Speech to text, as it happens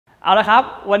เอาละครับ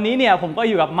วันนี้เนี่ยผมก็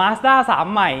อยู่กับ Mazda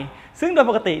 3 ใหม่ซึ่งโดย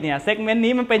ปกติเนี่ยเซกเมนต์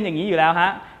นี้มันเป็นอย่างนี้อยู่แล้วฮ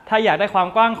ะถ้าอยากได้ความ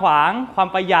กว้างขวางความ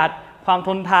ประหยัดความท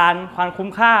นทานความคุ้ม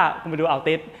ค่าคุณไปดู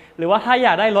Altis หรือว่าถ้าอย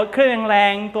ากได้รถเครื่องแร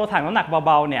งๆตัวถังน้ำหนักเ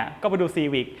บาๆเนี่ยก็ไปดู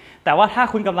Civic แต่ว่าถ้า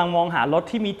คุณกำลังมองหารถ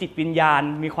ที่มีจิตวิญญาณ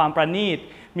มีความประณีต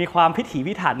มีความพิถี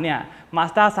พิถันเนี่ย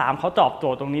Mazda 3 เขาตอบโจ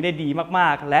ทย์ตรงนี้ได้ดีมา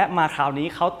กๆและมาคราวนี้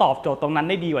เขาตอบโจทย์ตรงนั้น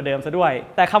ได้ดีกว่าเดิมซะด้วย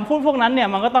แต่คำพูดพวกนั้นเนี่ย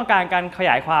มันก็ต้องการการขย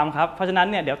ายความครับเพราะฉะนั้น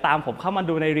เนี่ยเดี๋ยวตามผมเข้ามา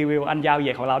ดูในรีวิวอันยาวเหยี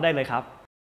ยดของเราได้เลยครับ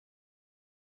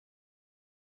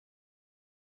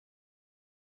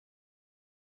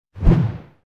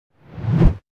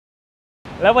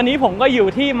แล้ววันนี้ผมก็อยู่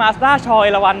ที่ Mazda ชอย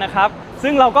ละวันนะครับ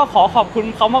ซึ่งเราก็ขอบคุณ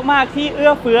เขามากๆที่เอื้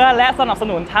อเฟื้อและสนับส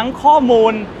นุนทั้งข้อมู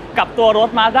ลกับตัวรถ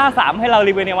Mazda 3 ให้เรา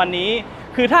รีวิวในวันนี้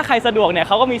คือถ้าใครสะดวกเนี่ยเ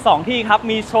ขาก็มี2ที่ครับ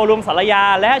มีโชว์รูมสารยา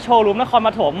และโชว์รูมนครป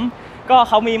ฐมก็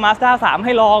เขามี Mazda 3 ใ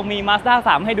ห้ลองมี Mazda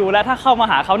 3 ให้ดูและถ้าเข้ามา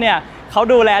หาเขาเนี่ยเขา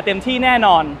ดูแลเต็มที่แน่น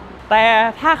อนแต่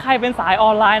ถ้าใครเป็นสายอ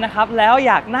อนไลน์นะครับแล้ว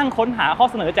อยากนั่งค้นหาข้อ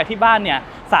เสนอจากที่บ้านเนี่ย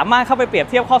สามารถเข้าไปเปรียบ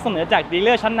เทียบข้อเสนอจากดีลเล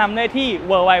อร์ชั้นนำได้ที่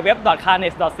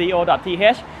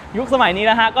www.carnest.co.th ยุคสมัยนี้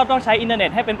นะฮะก็ต้องใช้อินเทอร์เน็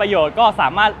ตให้เป็นประโยชน์ก็สา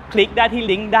มารถคลิกได้ที่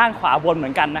ลิงก์ด้านขวาบนเหมื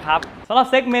อนกันนะครับสำหรับ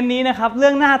เซกเมนต์นี้นะครับเรื่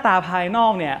องหน้าตาภายนอ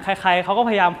กเนี่ยใครๆเขาก็พ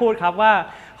ยายามพูดครับว่า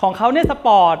ของเขาเนี่ยสป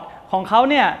อร์ตของเขา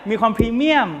เนี่ยมีความพรีเ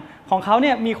มียมของเขาเ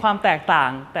นี่ยมีความแตกต่า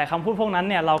งแต่คำพูดพวกนั้น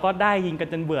เนี่ยเราก็ได้ยินกัน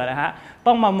จนเบื่อแล้วฮะ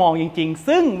ต้องมามองจริงๆ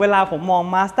ซึ่งเวลาผมมอง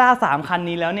Mazda 3 คัน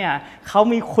นี้แล้วเนี่ยเขา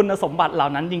มีคุณสมบัติเหล่า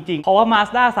นั้นจริงๆเพราะว่า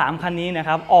Mazda 3 คันนี้นะค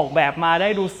รับออกแบบมาได้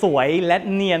ดูสวยและ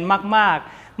เนียนมาก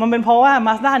ๆมันเป็นเพราะว่า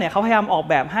Mazda เนี่ยเขาพยายามออก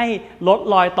แบบให้ลด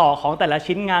รอยต่อของแต่ละ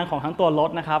ชิ้นงานของทั้งตัวรถ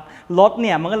นะครับรถเ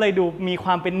นี่ยมันก็เลยดูมีคว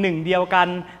ามเป็นหนึ่งเดียวกัน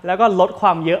แล้วก็ลดคว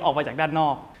ามเยอะออกไปจากด้านน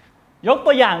อกยก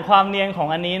ตัวอย่างความเนียนของ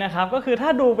อันนี้นะครับก็คือถ้า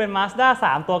ดูเป็น Mazda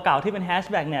 3 ตัวเก่าที่เป็นแฮช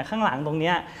แบ็กเนี่ยข้างหลังตรง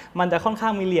นี้มันจะค่อนข้า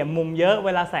งมีเหลี่ยมมุมเยอะเว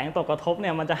ลาแสงตกกระทบเ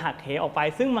นี่ยมันจะหักเหออกไป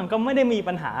ซึ่งมันก็ไม่ได้มี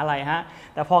ปัญหาอะไรฮะ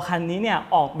แต่พอคันนี้เนี่ย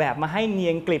ออกแบบมาให้เนี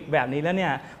ยนกริบแบบนี้แล้วเนี่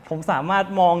ยผมสามารถ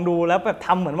มองดูแล้วแบบท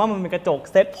ำเหมือนว่ามันเป็นกระจก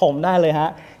เซ็ตผมได้เลยฮะ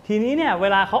ทีนี้เนี่ยเว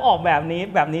ลาเขาออกแบบนี้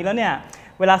แล้วเนี่ย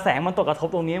เวลาแสงมันตกกระทบ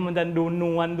ตรงนี้มันจะดูน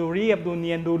วลดูเรียบดูเ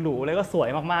นียนดูหรูแล้วก็สวย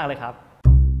มากๆเลยครับ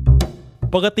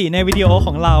ปกติในวิดีโอข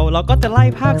องเราก็จะไล่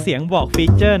ภาคเสียงบอกฟี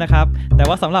เจอร์นะครับแต่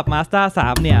ว่าสำหรับ Mazda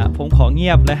 3 เนี่ยผมขอเงี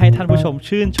ยบและให้ท่านผู้ชม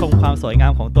ชื่นชมความสวยงา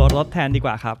มของตัวรถแทนดีก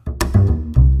ว่าครับ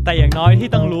แต่อย่างน้อยที่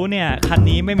ต้องรู้เนี่ยคัน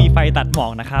นี้ไม่มีไฟตัดหมอ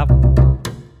กนะครับ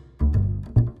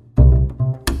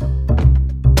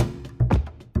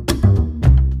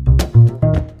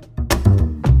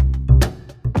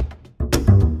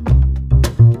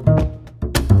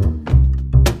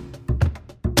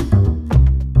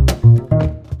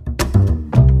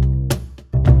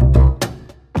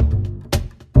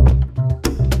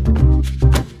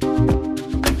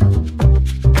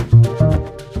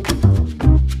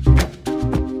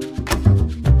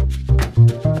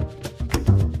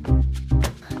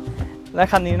แล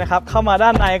ะคันนี้นะครับเข้ามาด้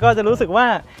านในก็จะรู้สึกว่า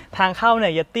ทางเข้าเนี่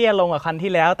ยจะเตี้ยลงกว่าคัน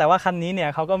ที่แล้วแต่ว่าคันนี้เนี่ย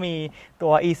เขาก็มีตั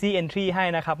ว easy entry ให้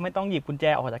นะครับไม่ต้องหยิบกุญแจ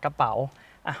ออกจากกระเป๋า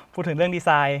พูดถึงเรื่องดีไซ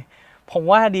น์ผม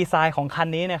ว่าดีไซน์ของคัน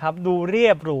นี้นะครับดูเรี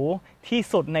ยบหรูที่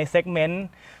สุดในเซกเมนต์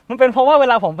มันเป็นเพราะว่าเว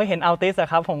ลาผมไปเห็น Altis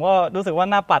ครับผมก็รู้สึกว่า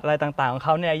หน้าปัดอะไรต่างๆของเข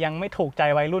าเนี่ยยังไม่ถูกใจ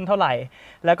วัยรุ่นเท่าไหร่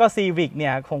แล้วก็ Civic เนี่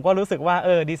ยผมก็รู้สึกว่า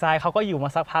ดีไซน์เขาก็อยู่มา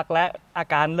สักพักและอา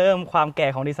การเริ่มความแก่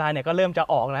ของดีไซน์เนี่ยก็เริ่มจะ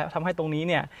ออกแล้วทำให้ตรงนี้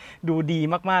เนี่ยดูดี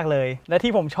มากๆเลยและ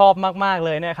ที่ผมชอบมากๆเ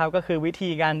ลยนะครับก็คือวิธี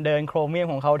การเดินโครเมียม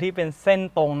ของเขาที่เป็นเส้น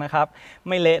ตรงนะครับไ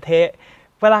ม่เละเทะ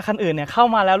เวลาคันอื่นเนี่ยเข้า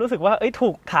มาแล้วรู้สึกว่าถู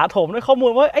กถาโถมด้วยข้อมู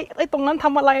ลว่าตรงนั้นท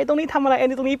ำอะไรตรงนี้ทำอะไร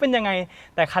ตรงนี้เป็นยังไง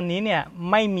แต่คันนี้เนี่ย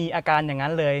ไม่มีอาการอย่างนั้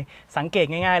นเลยสังเกต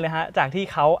ง่ายๆเลยฮะจากที่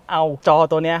เขาเอาจอ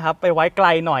ตัวนี้ครับไปไว้ไกล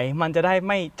หน่อยมันจะได้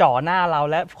ไม่จ่อหน้าเรา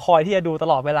และคอยที่จะดูต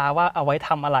ลอดเวลาว่าเอาไว้ท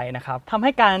ำอะไรนะครับทำใ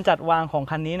ห้การจัดวางของ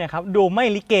คันนี้เนี่ยครับดูไม่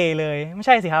ลิเกเลยไม่ใ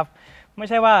ช่สิครับไม่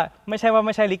ใช่ว่าไม่ใ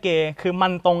ช่ลิเกคือมั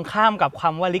นตรงข้ามกับควา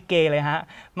มว่าลิเกเลยฮะ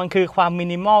มันคือความมิ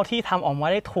นิมอลที่ทำออกมา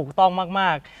ได้ถูกต้องม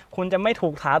ากๆคุณจะไม่ถู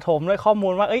กถาโถมด้วยข้อมู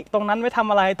ลว่าตรงนั้นไว้ทำ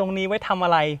อะไรตรงนี้ไว้ทำอ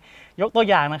ะไรยกตัว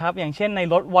อย่างนะครับอย่างเช่นใน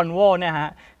รถ Volvo เนี่ยฮะ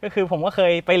ก็คือผมก็เค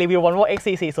ยไปรีวิว Volvo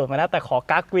XC40 มาแล้วแต่ขอ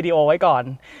กั๊กวิดีโอไว้ก่อน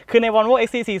คือใน Volvo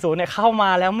XC40 เนี่ยเข้ามา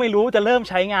แล้วไม่รู้จะเริ่ม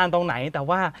ใช้งานตรงไหนแต่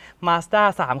ว่า Mazda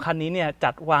 3 คันนี้เนี่ย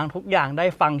จัดวางทุกอย่างได้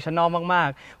ฟังก์ชันนอลมาก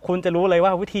ๆคุณจะรู้เลยว่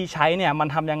าวิธีใช้เนี่ยมัน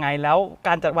ทำยังไงแล้วก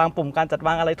ารจัดวางปุ่มการจัดว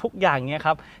างอะไรทุกอย่างเนี่ยค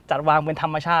รับจัดวางเป็นธร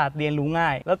รมชาติเรียนรู้ง่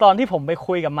ายแล้วตอนที่ผมไป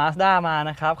คุยกับ Mazda มา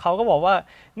นะครับเขาก็บอกว่า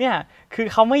เนี่ยคือ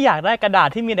เขาไม่อยากได้กระดาษ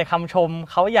ที่มีแต่คำชม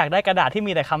เขาอยากได้กระดาษที่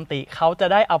มีแต่คำติเขาจะ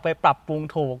ได้เอาไปปรับปรุง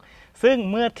ถูกซึ่ง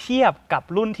เมื่อเทียบกับ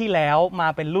รุ่นที่แล้วมา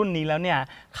เป็นรุ่นนี้แล้วเนี่ย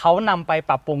เขานำไป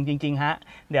ปรับปรุงจริงๆฮะ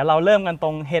เดี๋ยวเราเริ่มกันตร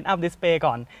ง Head Up Display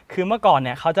ก่อนคือเมื่อก่อนเ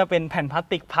นี่ยเขาจะเป็นแผ่นพลาส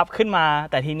ติกพับขึ้นมา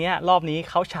แต่ทีเนี้ยรอบนี้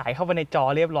เขาฉายเข้าไปในจอ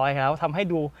เรียบร้อยแล้วทำให้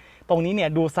ดูตรงนี้เนี่ย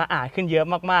ดูสะอาดขึ้นเยอะ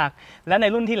มากๆและใน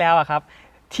รุ่นที่แล้วครับ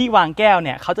ที่วางแก้วเ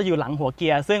นี่ยเขาจะอยู่หลังหัวเกี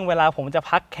ยร์ซึ่งเวลาผมจะ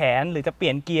พักแขนหรือจะเปลี่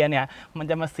ยนเกียร์เนี่ยมัน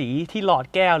จะมาสีที่หลอด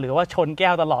แก้วหรือว่าชนแก้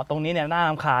วตลอดตรงนี้เนี่ยน่าร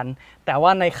ำคาญแต่ว่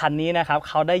าในคันนี้นะครับ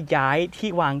เขาได้ย้ายที่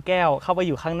วางแก้วเข้าไปอ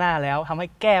ยู่ข้างหน้าแล้วทำให้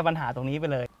แก้ปัญหาตรงนี้ไป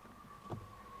เลย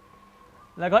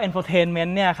แล้วก็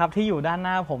Infotainment เนี่ยครับที่อยู่ด้านห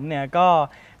น้าผมเนี่ยก็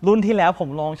รุ่นที่แล้วผม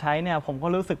ลองใช้เนี่ยผมก็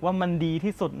รู้สึกว่ามันดี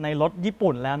ที่สุดในรถญี่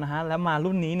ปุ่นแล้วนะฮะแล้วมา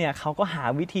รุ่นนี้เนี่ยเขาก็หา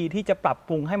วิธีที่จะปรับป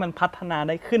รุงให้มันพัฒนาไ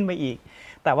ด้ขึ้นไปอีก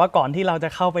แต่ว่าก่อนที่เราจะ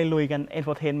เข้าไปลุยกัน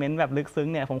Infotainment แบบลึกซึ้ง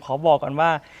เนี่ยผมขอบอกก่อนว่า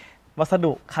วัส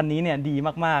ดุคันนี้เนี่ยดี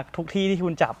มากๆทุกที่ที่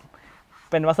คุณจับ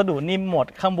เป็นวัสดุนิ่มหมด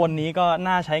ข้างบนนี้ก็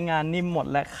น่าใช้งานนิ่มหมด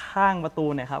และข้างประตู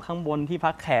เนี่ยครับข้างบนที่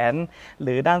พักแขนห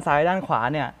รือด้านซ้ายด้านขวา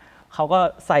เนี่ยเขาก็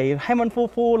ใส่ให้มัน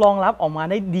ฟูๆรองรับออกมา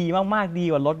ได้ดีมากๆดี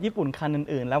กว่ารถญี่ปุ่นคัน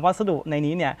อื่นๆแล้ววัสดุใน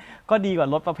นี้เนี่ยก็ดีกว่า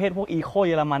รถประเภทพวกอีโคเ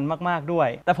ยอรมันมากๆด้วย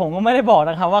แต่ผมก็ไม่ได้บอก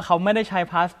นะครับว่าเขาไม่ได้ใช้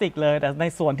พลาสติกเลยแต่ใน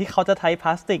ส่วนที่เขาจะใช้พล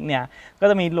าสติกเนี่ยก็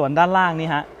จะมีหลวนด้านล่างนี่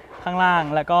ฮะข้างล่าง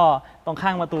แล้วก็ตรงข้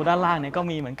างประตูด้านล่างเนี่ยก็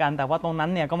มีเหมือนกันแต่ว่าตรงนั้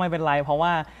นเนี่ยก็ไม่เป็นไรเพราะว่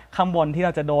าข้างบนที่เร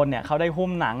าจะโดนเนี่ยเขาได้หุ้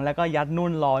มหนังแล้วก็ยัดนุ่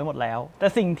นรอไว้หมดแล้วแต่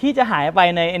สิ่งที่จะหายไป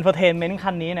ใน Infotainment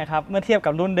คันนี้นะครับเมื่อเทียบ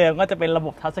กับรุ่นเดิมก็จะเป็นระบ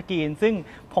บทัชสกรีนซึ่ง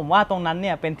ผมว่าตรงนั้นเ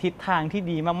นี่ยเป็นทิศทางที่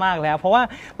ดีมากๆแล้วเพราะว่า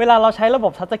เวลาเราใช้ระบ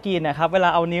บทัชสกรีนนะครับเวลา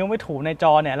เอานิ้วไปถูในจ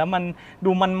อเนี่ยแล้วมัน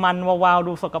ดูมันๆวาวๆ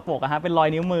ดูสกปรกอะฮะเป็นรอย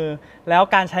นิ้วมือแล้ว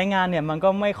การใช้งานเนี่ยมันก็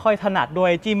ไม่ค่อยถนัดด้ว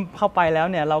ยจิ้มเข้าไปแล้ว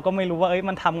เนี่ยเราก็ไม่รู้ว่า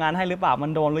มันทำงานให้หรือเปล่ามั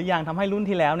นโดนหรือยังทำให้รุ่น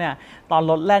ที่แล้วเนี่ยตอน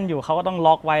รถแล่นอยู่เขาก็ต้อง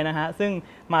ล็อกไว้นะฮะซึ่ง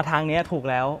มาทางนี้ถูก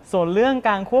แล้วส่วนเรื่อง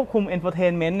การควบคุม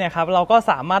Infotainment เนี่ยครับเราก็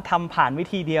สามารถทำผ่านวิ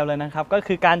ธีเดียวเลยนะครับก็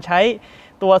คือการใช้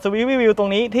ตัว Swift Review ตร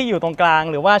งนี้ที่อยู่ตรงกลาง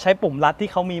หรือว่าใช้ปุ่มลัดที่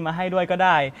เขามีมาให้ด้วยก็ไ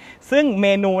ด้ซึ่งเม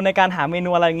นูในการหาเมนู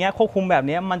อะไรเงี้ยควบคุมแบบ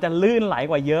นี้มันจะลื่นไหล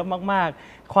กว่าเยอะมาก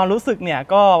ๆความรู้สึกเนี่ย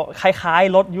ก็คล้าย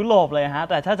ๆรถยุโรปเลยฮะ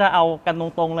แต่ถ้าจะเอากันต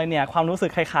รงๆเลยเนี่ยความรู้สึ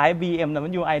กคล้ายๆ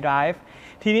BMW iDrive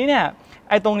ทีนี้เนี่ย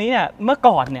ไอ้ตรงนี้เนี่ยเมื่อ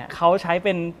ก่อนเนี่ยเขาใช้เ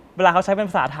ป็นเวลาเขาใช้เป็น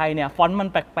ภาษาไทยเนี่ยฟอนต์มัน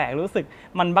แปลกๆรู้สึก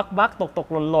มันบักตก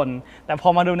หล่นแต่พอ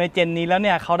มาดูในเจนนี้แล้วเ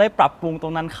นี่ยเขาได้ปรับปรุงตร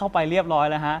งนั้นเข้าไปเรียบร้อย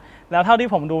แล้วฮะแล้วเท่าที่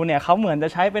ผมดูเนี่ยเขาเหมือนจะ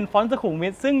ใช้เป็นฟอนต์สุขุมวิ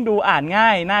ทซึ่งดูอ่านง่า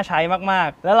ยน่าใช้มาก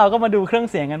ๆแล้วเราก็มาดูเครื่อง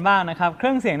เสียงกันบ้างนะครับเค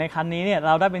รื่องเสียงในคันนี้เนี่ยเ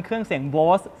ราได้เป็นเครื่องเสียง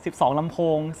Bose 12 ลำโพ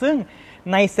งซึ่ง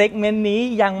ในเซกเมนต์นี้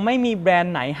ยังไม่มีแบรน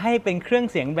ด์ไหนให้เป็นเครื่อง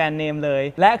เสียงแบรนด์เนมเลย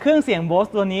และเครื่องเสียง Bose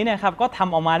ตัวนี้เนี่ยครับก็ท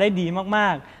ำออกมาได้ดีมา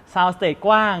กๆซาวด์สเตจก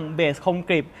ว้างเบสคมก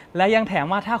ริบและยังแถม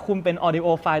ว่าถ้าคุณเป็น Audio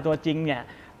File ตัวจริงเนี่ย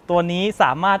ตัวนี้ส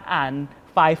ามารถอ่าน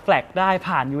ไฟล์แฟลกได้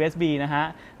ผ่าน USB นะฮะ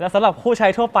และสำหรับผู้ใช้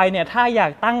ทั่วไปเนี่ยถ้าอยา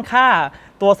กตั้งค่า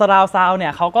ตัว Surround Sound เนี่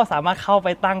ยเขาก็สามารถเข้าไป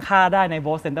ตั้งค่าได้ใน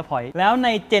Bose Centerpoint แล้วใน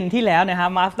เจนที่แล้วนะครั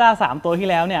บ Mazda 3 ตัวที่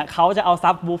แล้วเนี่ยเขาจะเอา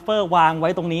Subwoofer วางไว้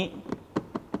ตรงนี้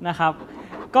นะครับ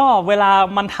ก็เวลา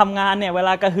มันทำงานเนี่ยเวล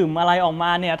ากระหึ่มอะไรออกม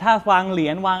าเนี่ยถ้าวางเหรี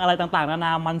ยญวางอะไรต่างๆนาน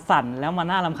ามันสั่นแล้วมัน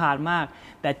น่ารำคาญมาก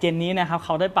แต่เจนนี้นะครับเข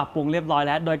าได้ปรับปรุงเรียบร้อยแ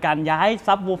ล้วโดยการย้าย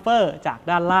Subwoofer จาก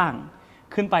ด้านล่าง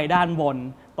ขึ้นไปด้านบน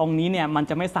ตรงนี้เนี่ยมัน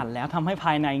จะไม่สั่นแล้วทำให้ภ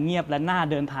ายในเงียบและน่า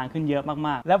เดินทางขึ้นเยอะม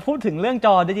ากๆและพูดถึงเรื่องจ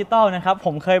อดิจิตอลนะครับผ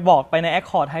มเคยบอกไปใน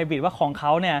Accord Hybrid ว่าของเข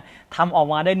าเนี่ยทำออก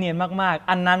มาได้เนียนมากๆ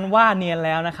อันนั้นว่าเนียนแ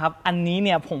ล้วนะครับอันนี้เ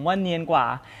นี่ยผมว่าเนียนกว่า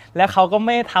และเขาก็ไ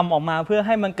ม่ทำออกมาเพื่อใ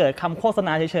ห้มันเกิดคำโฆษณ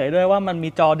าเฉยๆด้วยว่ามันมี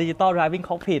จอดิจิตอล Driving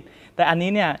Cockpit แต่อันนี้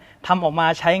เนี่ยทำออกมา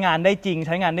ใช้งานได้จริงใ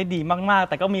ช้งานได้ดีมากๆ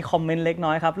แต่ก็มีคอมเมนต์เล็กน้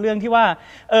อยครับเรื่องที่ว่า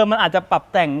มันอาจจะปรับ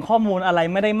แต่งข้อมูลอะไร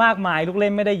ไม่ได้มากมายลูกเล่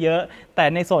นไม่ได้เยอะแต่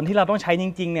ในส่วนที่เราต้องใช้จ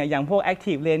ริงๆเนี่ยอย่างพวก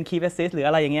Active Lane Keep Assist หรืออ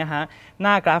ะไรอย่างเงี้ยฮะห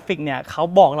น้ากราฟิกเนี่ยเขา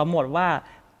บอกเราหมดว่า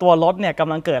ตัวรถเนี่ยก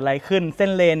ำลังเกิดอะไรขึ้นเส้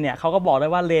นเลนเนี่ยเขาก็บอกได้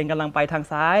ว่าเลนกำลังไปทาง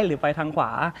ซ้ายหรือไปทางขว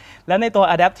าและในตัว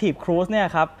Adaptive Cruise เนี่ย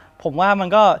ครับผมว่ามัน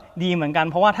ก็ดีเหมือนกัน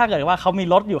เพราะว่าถ้าเกิดว่าเขามี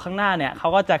รถอยู่ข้างหน้าเนี่ยเขา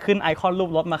ก็จะขึ้นไอคอนรูป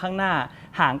รถมาข้างหน้า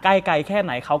ห่างใกล้ไกลแค่ไห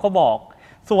นเขาก็บอก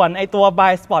ส่วนไอตัว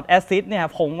By Spot Assist เนี่ย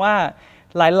ผมว่า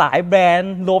หลายๆแบรน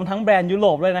ด์รวมทั้งแบรนด์ยุโร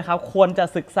ปเลยนะครับควรจะ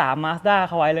ศึกษา Mazda เ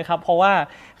ขาไว้เลยครับเพราะว่า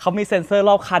เขามีเซ็นเซอร์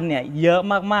รอบคันเนี่ยเยอะ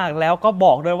มากๆแล้วก็บ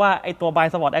อกด้วยว่าไอตัว By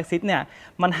Spot Assist เนี่ย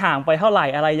มันห่างไปเท่าไหร่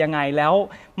อะไรยังไงแล้ว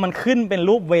มันขึ้นเป็น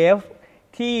รูปเวฟ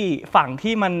ที่ฝั่ง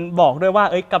ที่มันบอกด้วยว่า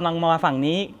กำลังมาฝั่ง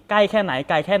นี้ใกล้แค่ไหน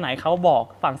ไกลแค่ไหนเขาบอก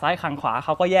ฝั่งซ้ายฝั่งขวาเข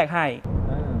าก็แยกให้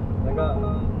แล้วก็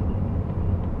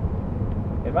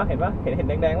เห็น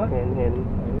แดงๆวะเห็น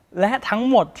และทั้ง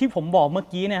หมดที่ผมบอกเมื่อ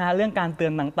กี้นะฮะเรื่องการเตือ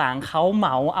นต่างๆเขาเหม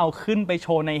าเอาขึ้นไปโช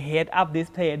ว์ใน Head Up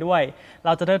Display ด้วยเร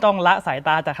าจะได้ต้องละสายต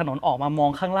าจากถนนออกมามอ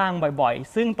งข้างล่างบ่อย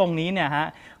ๆซึ่งตรงนี้เนี่ยฮะ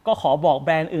ก็ขอบอกแบ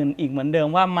รนด์อื่นอีกเหมือนเดิม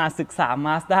ว่ามาศึกษา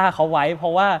Mazda เขาไว้เพรา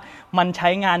ะว่ามันใช้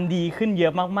งานดีขึ้นเยอ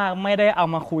ะมากๆไม่ได้เอา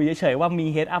มาคุยเฉยๆว่ามี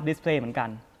Head Up Display เหมือนกัน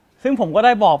ซึ่งผมก็ไ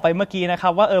ด้บอกไปเมื่อกี้นะครั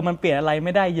บว่ามันเปลี่ยนอะไรไ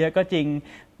ม่ได้เยอะก็จริง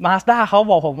Mazda เขา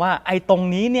บอกผมว่าไอ้ตรง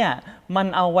นี้เนี่ยมัน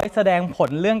เอาไว้แสดงผล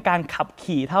เรื่องการขับ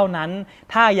ขี่เท่านั้น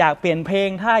ถ้าอยากเปลี่ยนเพลง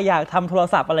ถ้าอยากทำโทร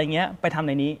ศัพท์อะไรเงี้ยไปทำใ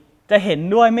นนี้ จะเห็น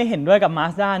ด้วยไม่เห็นด้วยกับ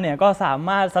Mazda เนี่ยก็สาม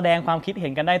ารถแสดงความคิดเห็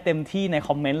นกันได้เต็มที่ในค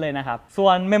อมเมนต์เลยนะครับส่ว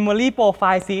น Memory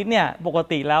Profile Seat เนี่ยปก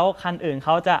ติแล้วคันอื่นเข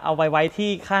าจะเอาไว้ที่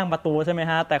ข้างประตูใช่ไหม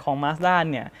ฮะแต่ของ Mazda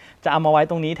เนี่ยจะเอามาไว้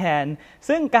ตรงนี้แทน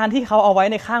ซึ่งการที่เขาเอาไว้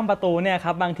ในข้างประตูเนี่ยค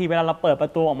รับบางทีเวลาเราเปิดปร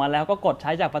ะตูออกมาแล้วก็กดใ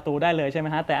ช้จากประตูได้เลยใช่ไหม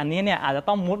ฮะแต่อันนี้เนี่ยอาจจะ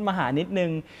ต้องมุดมาหานิดนึ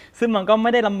งซึ่งมันก็ไ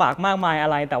ม่ได้ลำบากมากมายอะ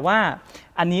ไรแต่ว่า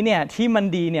อันนี้เนี่ยที่มัน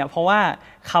ดีเนี่ยเพราะว่า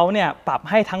เขาเนี่ยปรับ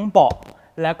ให้ทั้งเบาะ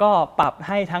แล้วก็ปรับใ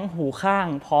ห้ทั้งหูข้าง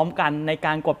พร้อมกันในก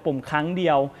ารกดปุ่มครั้งเดี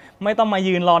ยวไม่ต้องมา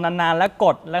ยืนรอนานๆแล้วก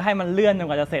ดแล้วให้มันเลื่อนจน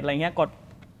กว่าจะเสร็จอะไรเงี้ยกด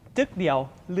จึ๊กเดียว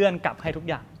เลื่อนกลับให้ทุก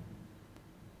อย่าง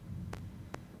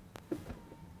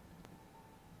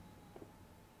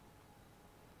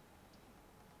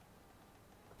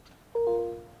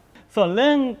ส่วนเ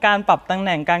รื่องการปรับตำแห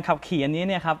น่งการขับขี่อันนี้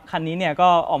เนี่ยครับคันนี้เนี่ยก็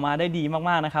ออกมาได้ดี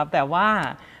มากๆนะครับแต่ว่า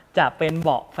จะเป็นเบ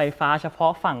าะไฟฟ้าเฉพา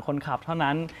ะฝั่งคนขับเท่า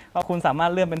นั้นว่าคุณสามาร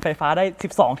ถเลื่อนเป็นไฟฟ้าได้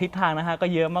12ทิศทางนะฮะก็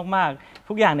เยอะมากๆ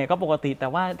ทุกอย่างเนี่ยก็ปกติแต่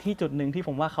ว่าที่จุดหนึ่งที่ผ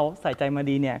มว่าเขาใส่ใจมา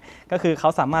ดีเนี่ยก็คือเขา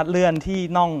สามารถเลื่อนที่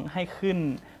น่องให้ขึ้น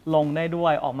ลงได้ด้ว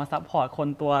ยออกมาซัพพอร์ตคน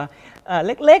ตัวเ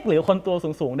ล็กๆหรือคนตัว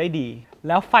สูงๆได้ดีแ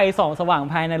ล้วไฟส่องสว่าง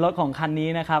ภายในรถของคันนี้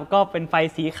นะครับก็เป็นไฟ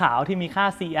สีขาวที่มีค่า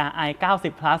CRI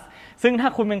 90+ ซึ่งถ้า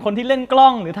คุณเป็นคนที่เล่นกล้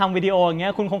องหรือทำวิดีโออย่างเงี้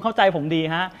ยคุณคงเข้าใจผมดี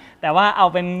ฮะแต่ว่าเอา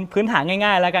เป็นพื้นฐาน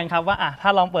ง่ายๆแล้วกันครับว่าถ้า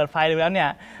ลองเปิดไฟดูแล้วเนี่ย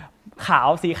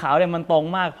สีขาวเนี่ยมันตรง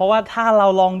มากเพราะว่าถ้าเรา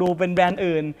ลองดูเป็นแบรนด์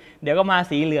อื่นเดี๋ยวก็มา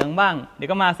สีเหลืองบ้างเดี๋ยว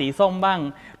ก็มาสีส้มบ้าง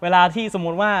เวลาที่สมมุ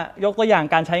ติว่ายกตัวอย่าง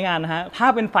การใช้งานนะฮะถ้า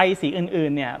เป็นไฟสีอื่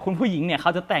นๆเนี่ยคุณผู้หญิงเนี่ยเข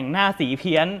าจะแต่งหน้าสีเ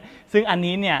พี้ยนซึ่งอัน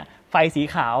นี้เนี่ยไฟสี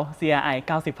ขาว CRI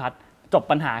 90+ จบ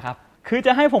ปัญหาครับคือจ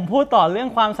ะให้ผมพูดต่อเรื่อง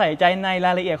ความใส่ใจในร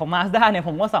ายละเอียดของ Mazda เนี่ยผ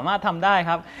มก็สามารถทำได้ค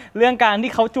รับเรื่องการ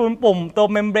ที่เขาจูนปุ่มตัว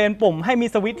เมมเบรนปุ่มให้มี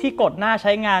สวิตช์ที่กดหน้าใ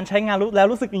ช้งานแล้ว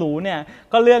รู้สึกหรูเนี่ย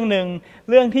ก็เรื่องหนึ่ง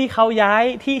เรื่องที่เขาย้าย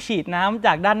ที่ฉีดน้ำจ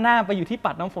ากด้านหน้าไปอยู่ที่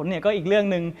ปัดน้ำฝนเนี่ยก็อีกเรื่อง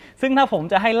หนึ่งซึ่งถ้าผม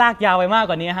จะให้ลากยาวไปมาก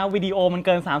กว่านี้ฮะวิดีโอมันเ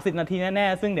กิน30นาทีแน่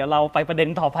ๆซึ่งเดี๋ยวเราไปประเด็น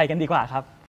ต่อไปกันดีกว่าครับ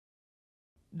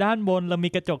ด้านบนเรามี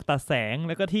กระจกตัดแสงแ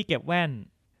ล้วก็ที่เก็บแว่น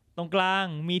ตรงกลาง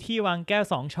มีที่วางแก้ว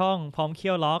2ช่องพร้อมเ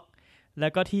ขี้ยวล็อกแล้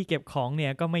วก็ที่เก็บของเนี่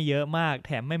ยก็ไม่เยอะมากแ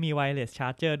ถมไม่มี wireless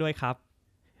charger ด้วยครับ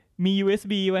มี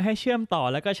USB ไว้ให้เชื่อมต่อ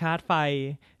แล้วก็ชาร์จไฟ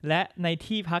และใน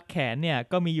ที่พักแขนเนี่ย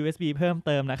ก็มี USB เพิ่มเ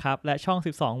ติมนะครับและช่อง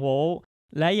12โวลต์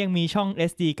และยังมีช่อง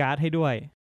SD card ให้ด้วย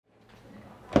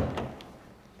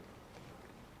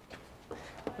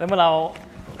แล้วเมื่อเร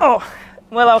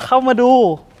าเข้ามาดู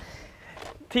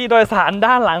ที่โดยสาร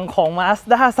ด้านหลังของ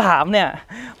Mazda 3 เนี่ย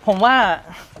ผมว่า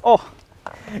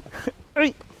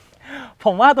ผ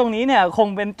มว่าตรงนี้เนี่ยคง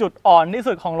เป็นจุดอ่อนที่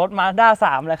สุดของรถ Mazda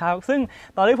 3 เลยครับซึ่ง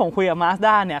ตอนที่ผมคุยกับ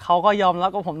Mazda เนี่ยเขาก็ยอมรั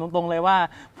บกับผมตรงๆเลยว่า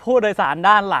ผู้โดยสาร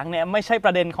ด้านหลังเนี่ยไม่ใช่ป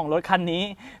ระเด็นของรถคันนี้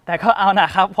แต่ก็เอานะ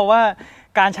ครับเพราะว่า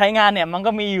การใช้งานเนี่ยมัน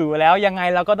ก็มีอยู่แล้วยังไง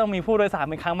เราก็ต้องมีผู้โดยสาร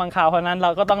เป็นครั้งบางคราวเพราะนั้นเร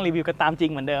าก็ต้องรีวิวกันตามจริ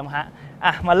งเหมือนเดิมฮะ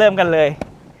มาเริ่มกันเลย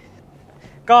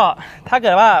ก็ถ้าเ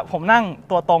กิดว่าผมนั่ง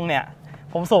ตัวตรงเนี่ย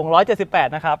ผมสูง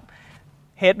178นะครับ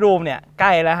เฮดรูมเนี่ยใก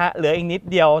ล้แล้วฮะเหลืออีกนิด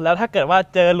เดียวแล้วถ้าเกิดว่า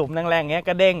เจอหลุมแรงๆเงี้ย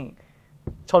กระเด้ง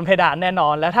ชนเพดานแน่นอ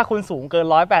นแล้วถ้าคุณสูงเกิน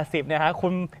180เนี่ยฮะคุ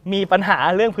ณมีปัญหา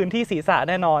เรื่องพื้นที่ศีรษะ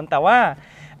แน่นอนแต่ว่า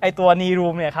ไอตัว knee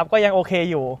room เนี่ยครับก็ยังโอเค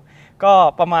อยู่ก็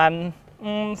ประมาณ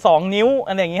2 นิ้วอ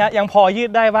ะไรอย่างเงี้ยยังพอยื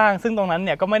ดได้บ้างซึ่งตรงนั้นเ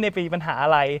นี่ยก็ไม่ได้มีปัญหาอะ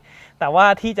ไรแต่ว่า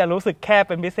ที่จะรู้สึกแคบเ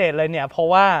ป็นพิเศษเลยเนี่ยเพราะ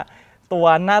ว่าตัว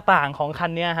หน้าต่างของคั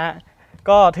นนี้ฮะ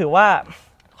ก็ถือว่า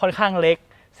ค่อนข้างเล็ก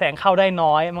แสงเข้าได้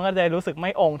น้อยมันก็จะรู้สึกไ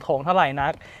ม่โอ่งโถงเท่าไหร่นั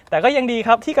กแต่ก็ยังดีค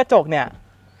รับที่กระจกเนี่ย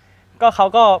ก็เขา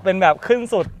ก็เป็นแบบขึ้น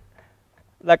สุด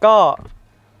แล้วก็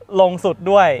ลงสุด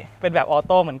ด้วยเป็นแบบออโ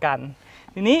ต้เหมือนกัน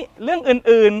ทีนี้เรื่อง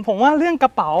อื่นๆผมว่าเรื่องกร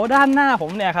ะเป๋าด้านหน้าผ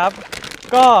มเนี่ยครับ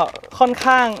ก็ค่อน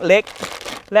ข้างเล็ก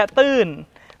และตื้น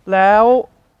แล้ว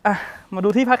มาดู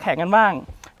ที่พักแขนกันบ้าง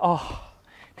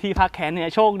ที่พักแขนเนี่ย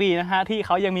โชคดีนะฮะที่เข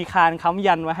ายังมีคานค้ำ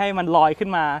ยันไว้ให้มันลอยขึ้น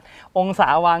มาองศา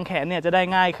วางแขนเนี่ยจะได้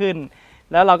ง่ายขึ้น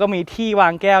แล้วเราก็มีที่วา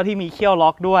งแก้วที่มีเขี้ยวล็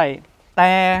อกด้วยแ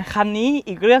ต่คันนี้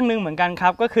อีกเรื่องหนึ่งเหมือนกันครั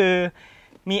บก็คือ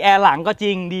มีแอร์หลังก็จ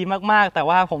ริงดีมากๆแต่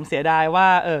ว่าผมเสียดายว่า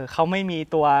เขาไม่มี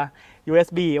ตัว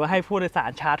USB ไว้ให้ผู้โดยสา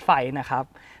รชาร์จไฟนะครับ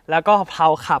แล้วก็เพลา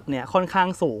ขับเนี่ยค่อนข้าง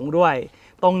สูงด้วย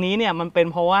ตรงนี้เนี่ยมันเป็น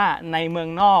เพราะว่าในเมือง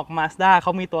นอก Mazda เข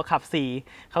ามีตัวขับ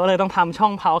4เขาเลยต้องทำช่อ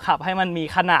งเพลาขับให้มันมี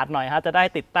ขนาดหน่อยฮะจะได้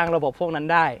ติดตั้งระบบพวกนั้น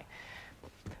ได้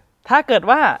ถ้าเกิด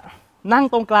ว่านั่ง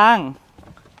ตรงกลาง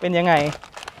เป็นยังไง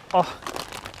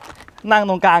นั่ง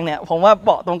ตรงกลางเนี่ยผมว่าเบ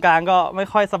าะตรงกลางก็ไม่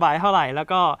ค่อยสบายเท่าไหร่แล้ว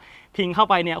ก็พิงเข้า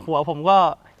ไปเนี่ยหัวผมก็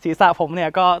ศีรษะผมเนี่ย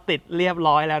ก็ติดเรียบ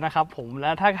ร้อยแล้วนะครับผมแล้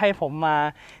วถ้าให้ผมมา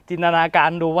จินตนาการ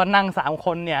ดูว่านั่ง3ค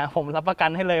นเนี่ยผมรับประกัน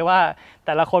ให้เลยว่าแ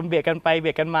ต่ละคนเบียดกันไปเบี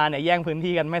ยดกันมาเนี่ยแย่งพื้น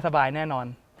ที่กันไม่สบายแน่นอน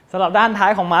สำหรับด้านท้า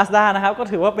ยของ Mazda นะครับก็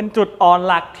ถือว่าเป็นจุดอ่อน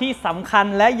หลักที่สำคัญ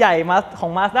และใหญ่ขอ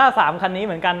ง Mazda 3 คันนี้เ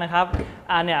หมือนกันนะครับ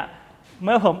เนี่ย เ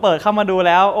มื่อผมเปิดเข้ามาดูแ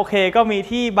ล้วโอเคก็มี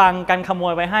ที่บังกันขโม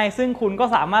ยไว้ให้ซึ่งคุณก็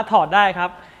สามารถถอดได้ครับ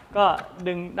ก็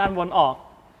ดึงด้านบนออก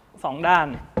2ด้าน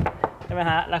ใช่ไหม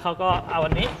ฮะแล้วเขาก็เอาวั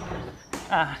นนี้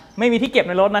ไม่มีที่เก็บใ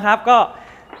นรถนะครับก็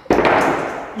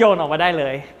โยนออกมาได้เล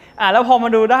ยแล้วพอมา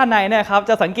ดูด้านในเนี่ยครับ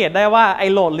จะสังเกตได้ว่าไอ้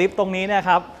โหลดลิฟต์ตรงนี้นะค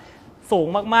รับสูง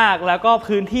มากๆแล้วก็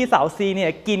พื้นที่เสา C เนี่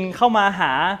ยกินเข้ามาห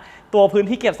าตัวพื้น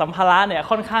ที่เก็บสัมภาระเนี่ย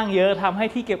ค่อนข้างเยอะทำให้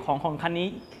ที่เก็บของคันนี้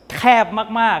แคบ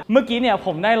มากๆเมื่อกี้เนี่ยผ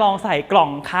มได้ลองใส่กล่อง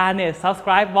Carnest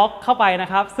Subscribe Box เข้าไปนะ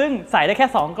ครับซึ่งใส่ได้แค่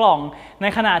2กล่องใน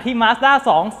ขณะที่ Mazda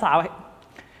 2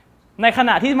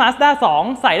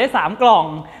 ใส่ได้3กล่อง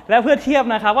และเพื่อเทียบ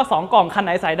นะครับว่า2กล่องคันไห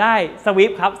นใส่ได้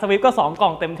Swift ครับ Swift ก็2กล่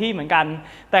องเต็มที่เหมือนกัน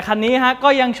แต่คันนี้ฮะก็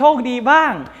ยังโชคดีบ้า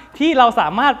งที่เราสา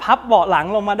มารถพับเบาะหลัง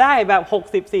ลงมาได้แบบ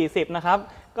60-40นะครับ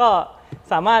ก็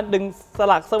สามารถดึงส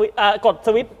ลักสวิตช์กดส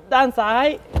วิตช์ด้านซ้าย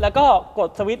แล้วก็กด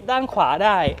สวิตช์ด้านขวาไ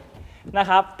ด้นะ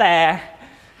ครับแต่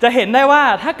จะเห็นได้ว่า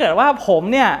ถ้าเกิดว่าผม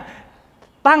เนี่ย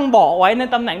ตั้งเบาะไว้ใน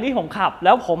ตำแหน่งที่ผมขับแ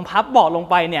ล้วผมพับเบาะลง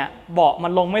ไปเนี่ยเบาะมั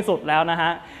นลงไม่สุดแล้วนะฮ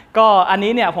ะก็อัน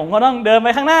นี้เนี่ยผมก็ต้องเดินไป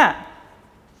ข้างหน้า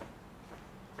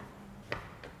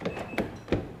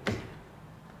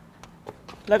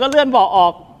แล้วก็เลื่อนเบาะออ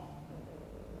ก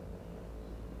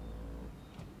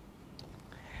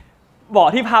เบาะ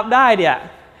ที่พับได้เนี่ย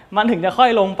มันถึงจะค่อย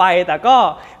ลงไปแต่ก็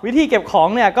วิธีเก็บของ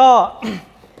เนี่ยก็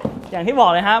อย่างที่บอ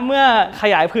กเลยฮะเมื่อข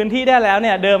ยายพื้นที่ได้แล้วเ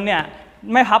นี่ยเดิมเนี่ย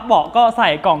ไม่พับเบาะก็ใส่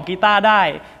กล่องกีตาร์ได้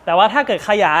แต่ว่าถ้าเกิด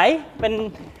ขยายเป็น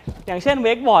อย่างเช่นเว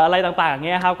กบอร์ดอะไรต่างๆอย่างเ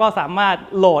งี้ยครับก็สามารถ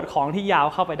โหลดของที่ยาว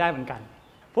เข้าไปได้เหมือนกัน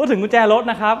พูดถึงกุญแจรถ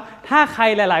นะครับถ้าใคร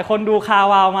หลายๆคนดูคา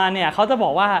วาวมาเนี่ยเขาจะบอ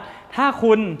กว่าถ้า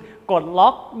คุณกดล็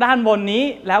อกด้านบนนี้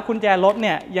แล้วกุญแจรถเ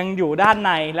นี่ยยังอยู่ด้านใ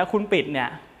นแล้วคุณปิดเนี่ย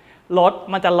รถ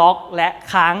มันจะล็อกและ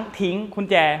ค้างทิ้งกุญ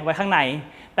แจไว้ข้างใน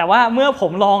แต่ว่าเมื่อผ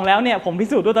มลองแล้วเนี่ยผมพิ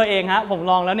สูจน์ด้วยตัวเองฮะผม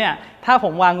ลองแล้วเนี่ยถ้าผ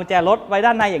มวางกุญแจรถไว้ด้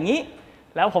านในอย่างนี้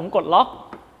แล้วผมกดล็อก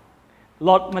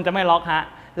รถมันจะไม่ล็อกฮะ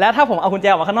แล้วถ้าผมเอากุญแจ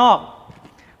ออกมาข้างนอก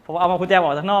ผมเอามากุญแจออ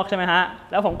กข้างนอกใช่ไหมฮะ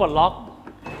แล้วผมกดล็อก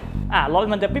รถ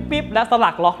มันจะปิ๊บๆและสลั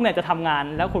กล็อกเนี่ยจะทำงาน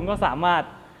แล้วคุณก็สามารถ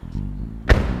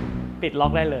ปิดล็อ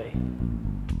กได้เลย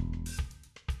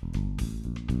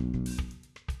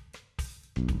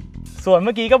ส่วนเ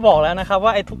มื่อกี้ก็บอกแล้วนะครับว่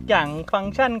าไอ้ทุกอย่างฟัง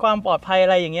ก์ชันความปลอดภัยอะ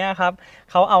ไรอย่างเงี้ยครับ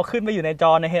เขาเอาขึ้นไปอยู่ในจ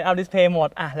อใน Head-Up Display หมด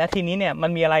และทีนี้เนี่ยมั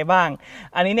นมีอะไรบ้าง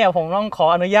อันนี้เนี่ยผมต้องขอ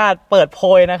อนุญาตเปิดโพ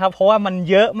ยนะครับเพราะว่ามัน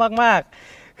เยอะมากๆ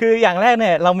คืออย่างแรกเ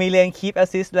นี่ยเรามี Lane Keep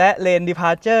Assist และ Lane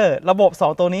Departure ระบบ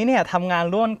2ตัวนี้เนี่ยทำงาน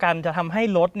ร่วมกันจะทำให้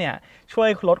รถเนี่ยช่วย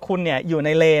รถคุณเนี่ยอยู่ใน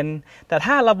เลนแต่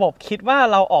ถ้าระบบคิดว่า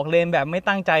เราออกเลนแบบไม่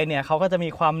ตั้งใจเนี่ยเขาก็จะมี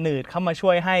ความหนืดเข้ามาช่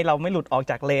วยให้เราไม่หลุดออก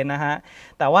จากเลนนะฮะ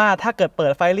แต่ว่าถ้าเกิดเปิ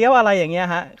ดไฟเลี้ยวอะไรอย่างเงี้ย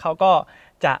ฮะเขาก็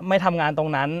จะไม่ทำงานตรง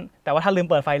นั้นแต่ว่าถ้าลืม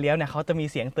เปิดไฟเลี้ยวเนี่ยเขาจะมี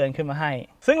เสียงเตือนขึ้นมาให้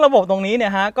ซึ่งระบบตรงนี้เนี่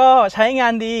ยฮะก็ใช้งา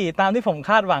นดีตามที่ผม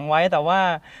คาดหวังไว้แต่ว่า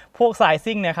พวกสาย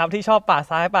ซิ่งเนี่ยครับที่ชอบปาด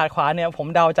ซ้ายปาดขวาเนี่ยผม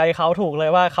เดาใจเขาถูกเลย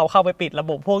ว่าเขาเข้าไปปิดระ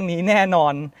บบพวกนี้แน่นอ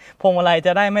นพวงมาลัยจ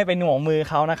ะได้ไม่ไปหน่วงมือ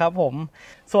เขานะครับผม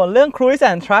ส่วนเรื่อง Cruise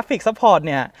and Traffic Support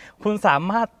เนี่ยคุณสา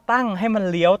มารถตั้งให้มัน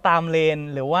เลี้ยวตามเลน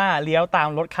หรือว่าเลี้ยวตาม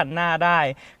รถคันหน้าได้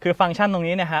คือฟังก์ชันตรง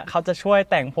นี้เนี่ยฮะเขาจะช่วย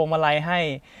แต่งพวงมาลัยให้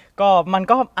ก็มัน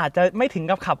ก็อาจจะไม่ถึง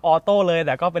กับขับออโต้เลยแ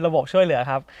ต่ก็เป็นระบบช่วยเหลือ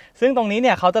ครับซึ่งตรงนี้เ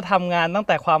นี่ยเขาจะทำงานตั้งแ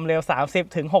ต่ความเร็ว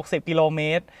 30-60 กิโลเม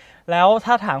ตรแล้ว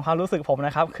ถ้าถามความรู้สึกผมน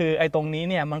ะครับคือไอ้ตรงนี้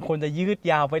เนี่ยมันควรจะยืด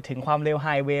ยาวไปถึงความเร็วไฮ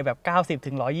เวย์แบบ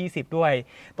 90-120 ด้วย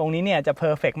ตรงนี้เนี่ยจะเพอ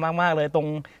ร์เฟกต์มากๆเลยตรง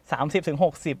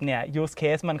 30-60 เนี่ย use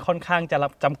case มันค่อนข้างจะ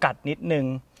จำกัดนิดนึง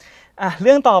เ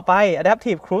รื่องต่อไป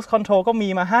Adaptive Cruise Control ก็มี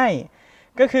มาให้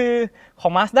ก็คือขอ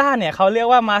ง Mazda เนี่ยเขาเรียก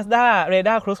ว่า Mazda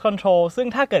Radar Cruise Control ซึ่ง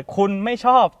ถ้าเกิดคุณไม่ช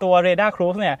อบตัว Radar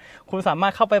Cruise เนี่ยคุณสามาร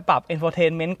ถเข้าไปปรับ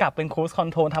Infotainment กลับเป็น Cruise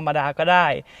Control ธรรมดาก็ได้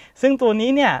ซึ่งตัวนี้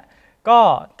เนี่ยก็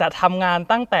จะทำงาน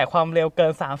ตั้งแต่ความเร็วเกิ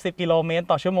น30กิโลเมตร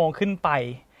ต่อชั่วโมงขึ้นไป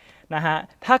นะฮะ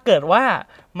ถ้าเกิดว่า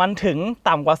มันถึง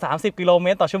ต่ำกว่า30กิโลเม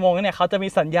ตรต่อชั่วโมงเนี่ยเขาจะมี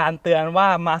สัญญาณเตือนว่า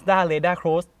Mazda Radar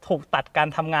Cruise ถูกตัดการ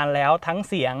ทำงานแล้วทั้ง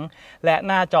เสียงและห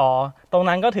น้าจอตรง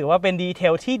นั้นก็ถือว่าเป็นดีเท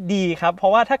ลที่ดีครับเพรา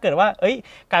ะว่าถ้าเกิดว่า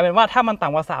กลายเป็นว่าถ้ามันต่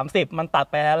ำกว่า30มันตัด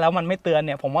ไปแล้วมันไม่เตือนเ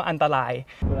นี่ยผมว่าอันตราย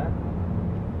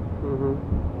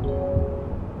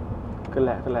ขึ้นแห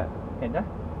ละเห็นไหม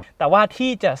แต่ว่า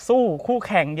ที่จะสู้คู่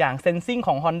แข่งอย่าง Sensing ข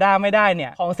อง Honda ไม่ได้เนี่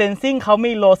ยของ Sensing เขา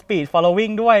มี Low Speed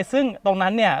Following ด้วยซึ่งตรงนั้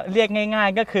นเนี่ยเรียกง่าย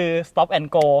ๆก็คือ Stop and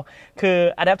Go คือ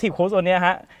Adaptive Cruise ตัวนี้ฮ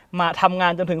ะมาทำงา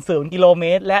นจนถึง0กิโลเม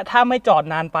ตรและถ้าไม่จอด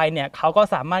นานไปเนี่ยเขาก็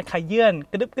สามารถขยื่น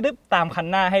กระดึบตามคัน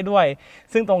หน้าให้ด้วย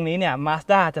ซึ่งตรงนี้เนี่ย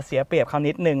Mazda จะเสียเปรียบเขา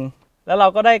นิดนึงแล้วเรา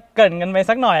ก็ได้เกริ่นกันไป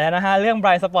สักหน่อยแล้วนะฮะเรื่อง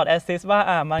Blind Spot Assist ว่า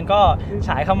มันก็ฉ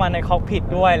ายเข้ามาใน Cockpit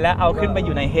ด้วยและเอาขึ้นไปอ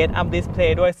ยู่ใน Head-Up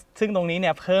Display ด้วยซึ่งตรงนี้เ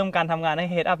นี่ยเพิ่มการทำงานให้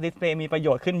Head-Up Display มีประโย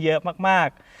ชน์ขึ้นเยอะมาก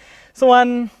ๆส่วน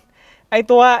ไอ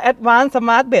ตัว Advanced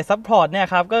Smart Brake Support เนี่ย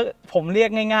ครับก็ผมเรียก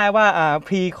ง่ายๆว่า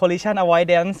Pre Collision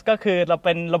Avoidance ก็คือเราเ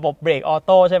ป็นระบบเบรกออโ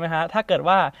ต้ใช่ไหมฮะถ้าเกิด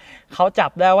ว่าเขาจั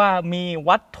บได้ว่ามี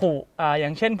วัตถุอย่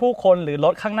างเช่นผู้คนหรือร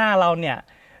ถข้างหน้าเราเนี่ย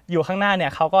อยู่ข้างหน้าเนี่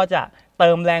ยเขาก็จะเติ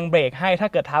มแรงเบรกให้ถ้า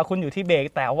เกิดเท้าคุณอยู่ที่เบรก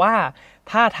แต่ว่า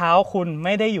ถ้าเท้าคุณไ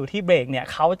ม่ได้อยู่ที่เบรกเนี่ย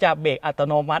เขาจะเบรกอัต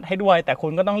โนมัติให้ด้วยแต่คุ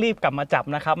ณก็ต้องรีบกลับมาจับ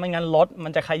นะครับไม่งั้นรถมั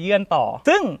นจะขยื่นต่อ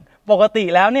ซึ่งปกติ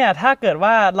แล้วเนี่ยถ้าเกิด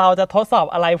ว่าเราจะทดสอบ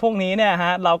อะไรพวกนี้เนี่ยฮ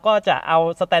ะเราก็จะเอา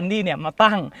สแตนดี้เนี่ยมา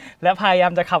ตั้งและพยายา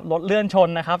มจะขับรถเลื่อนชน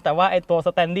นะครับแต่ว่าไอตัวส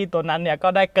แตนดี้ตัวนั้นเนี่ยก็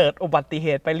ได้เกิดอุบัติเห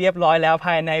ตุไปเรียบร้อยแล้วภ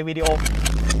ายในวิดีโอ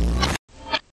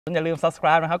อย่าลืม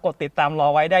subscribe นะครับกดติดตามรอ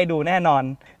ไว้ได้ดูแน่นอน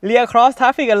Rear Cross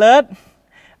Traffic Alert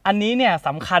อันนี้เนี่ยส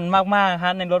ำคัญมากๆค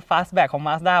รับในรถ Fastback ของ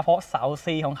Mazda เพราะเสา C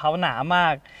ของเขาหนามา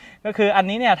กก็คืออัน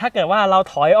นี้เนี่ยถ้าเกิดว่าเรา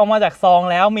ถอยออกมาจากซอง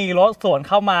แล้วมีรถสวน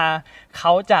เข้ามาเข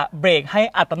าจะเบรกให้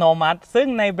อัตโนมัติซึ่ง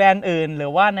ในแบรนด์อื่นหรื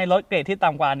อว่าในรถเกรดที่ต่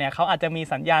ำกว่าเนี่ยเขาอาจจะมี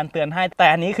สัญญาณเตือนให้แต่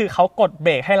อันนี้คือเขากดเบ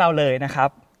รกให้เราเลยนะครั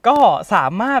บก็สา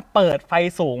มารถเปิดไฟ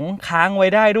สูงค้างไว้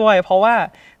ได้ด้วยเพราะว่า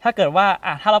ถ้าเกิดว่า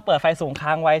ถ้าเราเปิดไฟสูงค้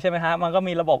างไว้ใช่ไหมฮะมันก็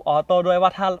มีระบบออโต้ด้วยว่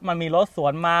าถ้ามันมีรถสว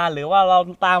นมาหรือว่าเรา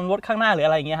ตามรถข้างหน้าหรืออ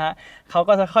ะไรอย่างเงี้ยฮะเขา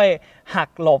ก็จะค่อยหัก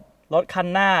หลบรถคัน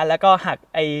หน้าแล้วก็หัก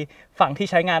ไอฝั่งที่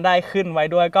ใช้งานได้ขึ้นไว้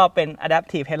ด้วยก็เป็น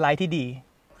Adaptive Headlight ที่ดี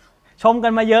ชมกั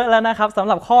นมาเยอะแล้วนะครับสำ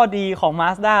หรับข้อดีของ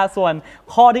Mazda ส่วน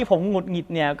ข้อที่ผมหงุดหงิด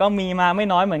เนี่ยก็มีมาไม่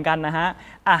น้อยเหมือนกันนะฮะ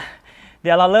เ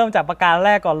ดี๋ยวเราเริ่มจากประการแร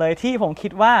กก่อนเลยที่ผม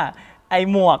คิดว่าไอ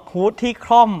หมวกฮูดที่ค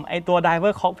ล่อมไอตัว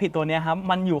Driver Cockpit ตัวนี้ครับ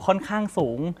มันอยู่ค่อนข้างสู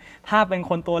งถ้าเป็น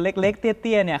คนตัวเล็กๆเ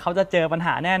ตี้ยๆเนี่ยเขาจะเจอปัญห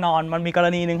าแน่นอนมันมีกร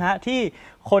ณีหนึ่งฮะที่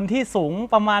คนที่สูง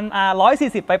ประมาณ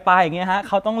140ปลายๆอย่างเงี้ยฮะเ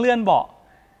ขาต้องเลื่อนเบาะ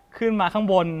ขึ้นมาข้าง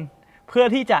บนเพื่อ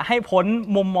ที่จะให้พ้น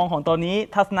มุมมองของตัวนี้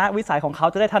ทัศนวิสัยของเขา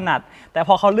จะได้ถนัดแต่พ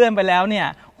อเขาเลื่อนไปแล้วเนี่ย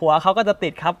หัวเขาก็จะติ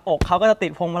ดครับอกเขาก็จะติ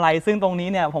ดพวงมาลัยซึ่งตรงนี้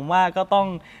เนี่ยผมว่าก็ต้อง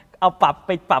เอาป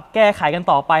รับแก้ไขกัน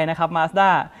ต่อไปนะครับ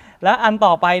Mazda และอัน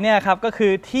ต่อไปเนี่ยครับก็คื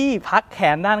อที่พักแข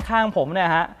นด้านข้างผมเนี่ย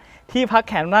ฮะที่พัก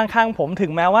แขนด้านข้างผมถึ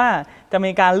งแม้ว่าจะ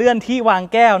มีการเลื่อนที่วาง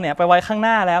แก้วเนี่ยไปไว้ข้างห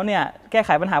น้าแล้วเนี่ยแก้ไข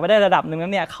ปัญหาไปได้ระดับหนึ่งแล้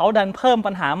วเนี่ยเขาดันเพิ่ม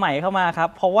ปัญหาใหม่เข้ามาครับ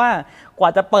เพราะว่ากว่า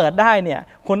จะเปิดได้เนี่ย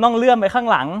คุณต้องเลื่อนไปข้าง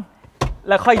หลังแ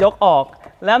ล้วค่อยยกออก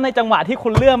แล้วในจังหวะที่คุ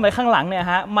ณเลื่อนไปข้างหลังเนี่ย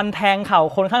ฮะมันแทงเข่า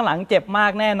คนข้างหลังเจ็บมา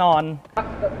กแน่นอน1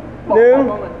 2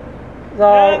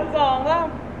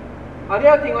 3เอาที่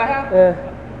เอาจริงเลยฮะ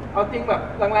เอาจริงแบบ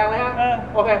แรงๆเลยฮะ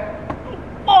โอเค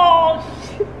โอ้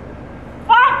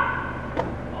ฟัก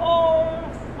โอ้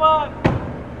ฟัก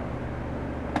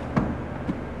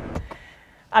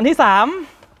อันที่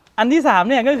3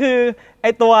เนี่ยก็คือไอ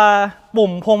ตัวปุ่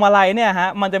มพวงมาลัยเนี่ยฮะ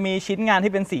มันจะมีชิ้นงาน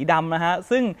ที่เป็นสีดำนะฮะ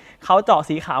ซึ่งเขาเจาะ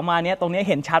สีขาวมาเนี่ยตรงนี้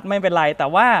เห็นชัดไม่เป็นไรแต่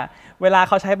ว่าเวลาเ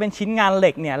ขาใช้เป็นชิ้นงานเห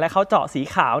ล็กเนี่ยและเขาเจาะสี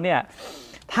ขาวเนี่ย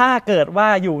ถ้าเกิดว่า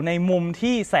อยู่ในมุม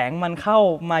ที่แสงมันเข้า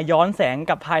มาย้อนแสง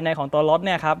กับภายในของตัวรถเ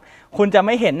นี่ยครับคุณจะไ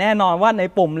ม่เห็นแน่นอนว่าใน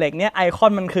ปุ่มเหล็กเนี่ยไอคอ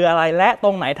นมันคืออะไรและต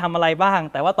รงไหนทำอะไรบ้าง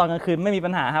แต่ว่าตอนกลางคืนไม่มี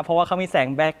ปัญหาครับเพราะว่าเขามีแสง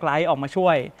แบ็คไลท์ออกมาช่ว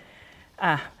ย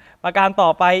ประการต่อ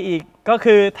ไปอีกก็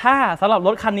คือถ้าสำหรับร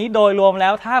ถคันนี้โดยรวมแล้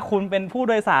วถ้าคุณเป็นผู้โ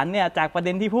ดยสารเนี่ยจากประเ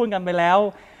ด็นที่พูดกันไปแล้ว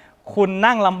คุณ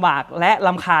นั่งลำบากและร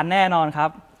ำคาญแน่นอนครับ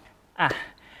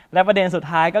และประเด็นสุด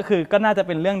ท้ายก็คือก็น่าจะเ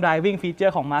ป็นเรื่อง driving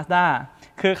feature ของ Mazda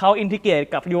คือเขาอินทิเกรต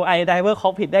กับ UI Driver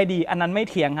Cockpit ได้ดีอันนั้นไม่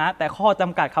เถียงฮะแต่ข้อจ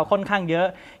ำกัดเขาค่อนข้างเยอะ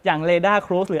อย่าง Radar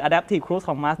Cruise หรือ Adaptive Cruise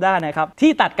ของ Mazda นะครับ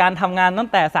ที่ตัดการทำงานตั้ง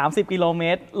แต่30 กิโลเม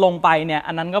ตรลงไปเนี่ย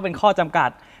อันนั้นก็เป็นข้อจำกัด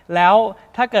แล้ว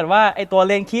ถ้าเกิดว่าไอตัว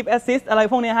Lane Keep Assist อะไร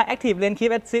พวกนี้ฮะ Active Lane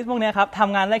Keep Assist พวกนี้ครับท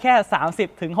ำงานได้แค่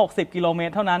 30-60 กิโลเมต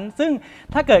รเท่านั้นซึ่ง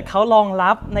ถ้าเกิดเขารอง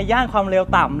รับในย่านความเร็ว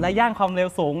ต่ำและย่านความเร็ว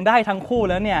สูงได้ทั้งคู่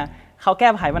แล้วเนี่ยเขาแก้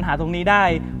ไขปัญหาตรงนี้ได้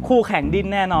คู่แข่งดิ้น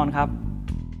แน่นอนครับ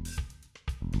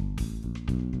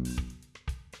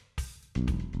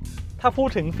ถ้าพูด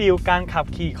ถึงฟีลการขับ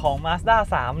ขี่ของ Mazda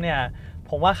 3 เนี่ย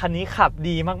ผมว่าคันนี้ขับ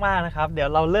ดีมากๆนะครับเดี๋ยว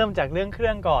เราเริ่มจากเรื่องเครื่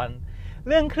องก่อน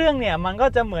เรื่องเครื่องเนี่ยมันก็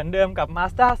จะเหมือนเดิมกับ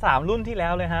Mazda 3 รุ่นที่แล้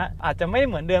วเลยฮะอาจจะไม่เ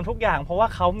หมือนเดิมทุกอย่างเพราะว่า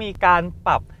เขามีการป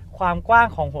รับความกว้าง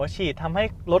ของหัวฉีดทำให้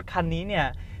รถคันนี้เนี่ย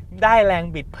ได้แรง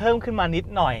บิดเพิ่มขึ้นมานิด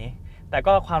หน่อยแต่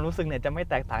ก็ความรู้สึกเนี่ยจะไม่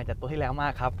แตกต่างจากตัวที่แล้วมา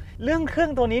กครับเรื่องเครื่อ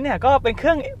งตัวนี้เนี่ยก็เป็นเค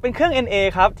รื่อง NA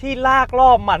ครับที่ลากร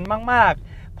อบมันมาก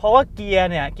ๆเพราะว่าเกีย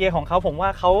ร์ของเขาผมว่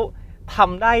าเขาท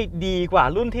ำได้ดีกว่า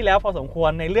รุ่นที่แล้วพอสมคว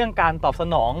รในเรื่องการตอบส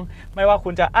นองไม่ว่าคุ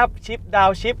ณจะอัพชิปดาว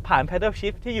ชิปผ่านแพดเดิลชิ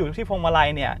ปที่อยู่ที่พวงมาลัย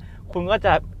เนี่ยคุณก็จ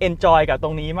ะเอนจอยกับตร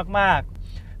งนี้มาก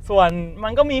ๆส่วนมั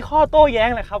นก็มีข้อโต้แย้ง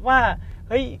แหละครับว่า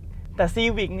เฮ้ยแต่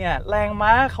Civic เนี่ยแรงม้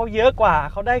าเขาเยอะกว่า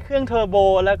เขาได้เครื่องเทอร์โบ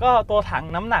แล้วก็ตัวถัง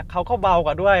น้ำหนักเขาก็เบาก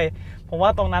ว่าด้วยผมว่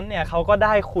าตรงนั้นเนี่ยเขาก็ไ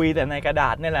ด้คุยแต่ในกระดา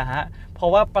ษนี่แหละฮะเพรา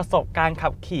ะว่าประสบการณ์ขั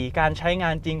บขี่การใช้งา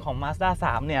นจริงของ Mazda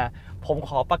 3 เนี่ยผมข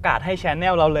อประกาศให้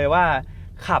Channel เราเลยว่า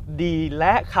ขับดีแล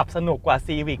ะขับสนุกกว่า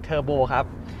Civic Turbo ครับ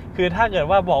คือถ้าเกิด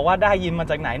ว่าบอกว่าได้ยินมา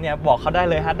จากไหนเนี่ยบอกเขาได้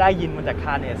เลยฮะได้ยินมาจาก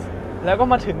Carnest แล้วก็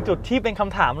มาถึงจุดที่เป็นค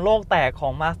ำถามโลกแตกขอ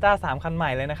ง Mazda 3 คันให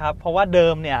ม่เลยนะครับเพราะว่าเดิ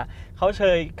มเนี่ยเขา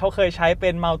เคยใช้เป็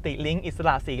น Multi Link อิสร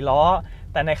ะ4ล้อ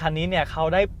แต่ในคันนี้เนี่ยเขา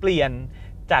ได้เปลี่ยน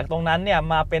จากตรงนั้นเนี่ย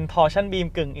มาเป็น Torsion Beam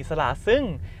กึ่งอิสระซึ่ง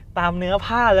ตามเนื้อ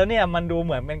ผ้าแล้วเนี่ยมันดูเ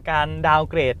หมือนเป็นการดาว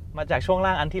เกรดมาจากช่วงล่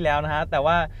างอันที่แล้วนะฮะแต่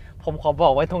ว่าผมขอบอ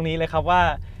กไว้ตรงนี้เลยครับว่า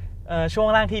ช่วง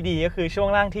ล่างที่ดีก็คือช่วง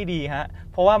ล่างที่ดีฮะ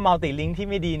เพราะว่า Multi Link ที่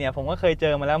ไม่ดีเนี่ยผมก็เคยเจ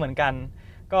อมาแล้วเหมือนกัน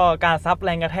ก็การซับแร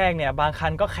งกระแทกเนี่ยบางคั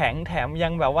นก็แข็งแถมยั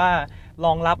งแบบว่าร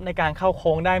องรับในการเข้าโ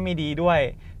ค้งได้ไม่ดีด้วย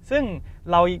ซึ่ง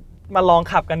เรามาลอง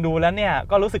ขับกันดูแล้วเนี่ย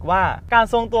ก็รู้สึกว่าการ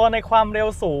ทรงตัวในความเร็ว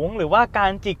สูงหรือว่ากา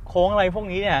รจิกโค้งอะไรพวก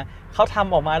นี้เนี่ยเขาท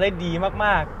ำออกมาได้ดีม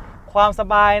ากๆความส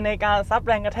บายในการซับแ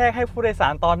รงกระแทกให้ผู้โดยสา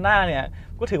รตอนหน้าเนี่ย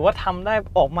ก็ถือว่าทำได้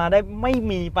ออกมาได้ไม่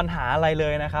มีปัญหาอะไรเล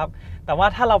ยนะครับแต่ว่า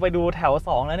ถ้าเราไปดูแถว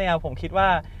2แล้วเนี่ยผมคิดว่า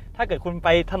ถ้าเกิดคุณไป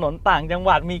ถนนต่างจังห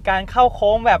วัดมีการเข้าโ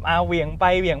ค้งแบบเหวี่ยงไป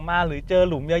เหวี่ยงมาหรือเจอ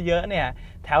หลุมเยอะๆเนี่ย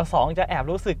แถว2จะแอบ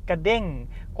รู้สึกกระเด้ง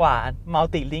กว่า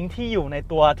Multi Link ที่อยู่ใน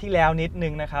ตัวที่แล้วนิดนึ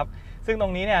งนะครับซึ่งตร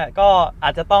งนี้เนี่ยก็อ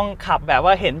าจจะต้องขับแบบ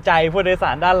ว่าเห็นใจผู้โดยส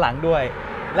ารด้านหลังด้วย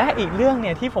และอีกเรื่องเ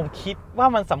นี่ยที่ผมคิดว่า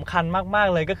มันสำคัญมาก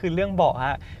ๆเลยก็คือเรื่องเบาะฮ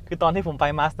ะคือตอนที่ผมไป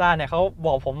Mazda เนี่ยเขาบ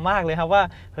อกผมมากเลยครับว่า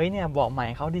เฮ้ยเนี่ยเบาะใหม่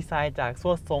เขาดีไซน์จากส่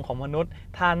วนทรงของมนุษย์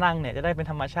ท่านั่งเนี่ยจะได้เป็น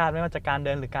ธรรมชาติไม่ว่าจะการเ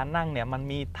ดินหรือการนั่งเนี่ยมัน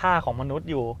มีท่าของมนุษย์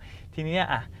อยู่ทีนี้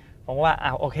ผมว่า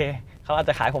โอเคเขาอาจ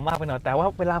จะขายผมมากไปหน่อยแต่ว่า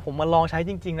เวลาผมมาลองใช้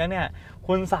จริงๆแล้วเนี่ย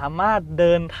คุณสามารถเ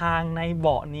ดินทางในเบ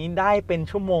าะนี้ได้เป็น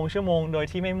ชั่วโมงโดย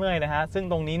ที่ไม่เมื่อยนะฮะซึ่ง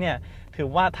ตรงนี้เนี่ยถือ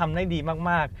ว่าทำได้ดี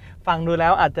มากๆฟังดูแล้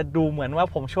วอาจจะดูเหมือนว่า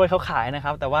ผมช่วยเขาขายนะค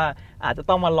รับแต่ว่าอาจจะ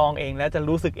ต้องมาลองเองแล้วจะ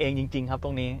รู้สึกเองจริงๆครับต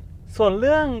รงนี้ส่วนเ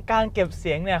รื่องการเก็บเ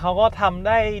สียงเนี่ยเขาก็ทำไ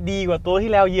ด้ดีกว่าตัว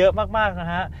ที่แล้วเยอะมากๆนะ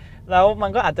ฮะแล้วมั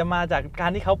นก็อาจจะมาจากการ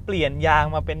ที่เขาเปลี่ยนยาง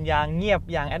มาเป็นยางเงียบ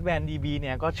ยาง Advanced DB เ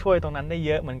นี่ยก็ช่วยตรงนั้นได้เ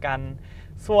ยอะเหมือนกัน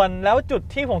ส่วนแล้วจุด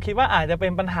ที่ผมคิดว่าอาจจะเป็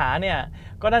นปัญหาเนี่ย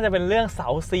ก็น่าจะเป็นเรื่องเสา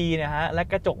C นะฮะและ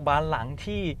กระจกบานหลัง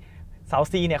ที่เสา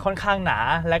C เนี่ยค่อนข้างหนา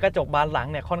และกระจกบานหลัง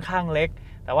เนี่ยค่อนข้างเล็ก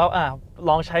แต่ว่าล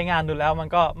องใช้งานดูแล้วมัน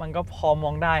ก็พอม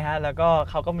องได้ฮะแล้วก็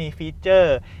เขาก็มีฟีเจอ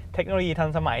ร์เทคโนโลยีทัน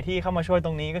สมัยที่เข้ามาช่วยต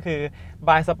รงนี้ก็คือ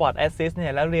Blind Spot Assist เนี่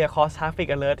ยแล้ว Rear Cross Traffic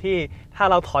Alert ที่ถ้า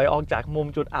เราถอยออกจากมุม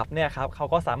จุดอับเนี่ยครับเขา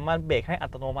ก็สามารถเบรกให้อั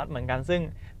ตโนมัติเหมือนกันซึ่ง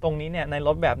ตรงนี้เนี่ยในร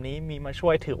ถแบบนี้มีมาช่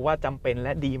วยถือว่าจำเป็นแล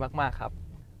ะดีมากๆครับ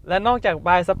และนอกจาก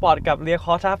Blind Spot กับ Rear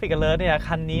Cross Traffic Alert เนี่ย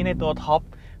คันนี้ในตัวท็อป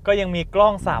ก็ยังมีกล้อ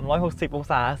ง360อง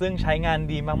ศาซึ่งใช้งาน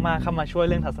ดีมากๆเข้ามาช่วย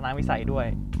เรื่องทัศนวิสัยด้วย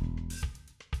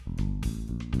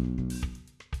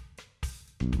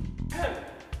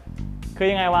คื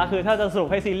อยังไงวะคือถ้าจะสรุป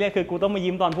ให้ซีเรียสคือกูต้องมา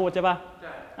ยิ้มตอนพูดใช่ป่ะใ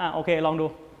ช่โอเคลองดู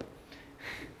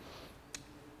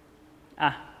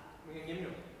มึงยังยิ้มอ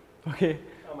ยู่โอเค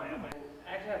เอาใหม่แ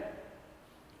อคชั่น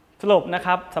สรุปนะค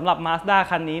รับสำหรับ Mazda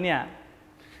คันนี้เนี่ย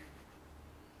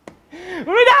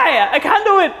ไม่ได้I can't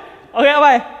do it โอเคเอาไป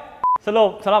สรุป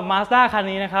สำหรับ Mazda คัน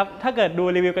นี้นะครับถ้าเกิดดู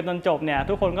รีวิวกันจนจบเนี่ย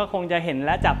ทุกคนก็คงจะเห็นแล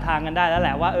ะจับทางกันได้แล้วแห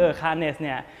ละว่าCarnest เ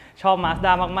นี่ยชอบ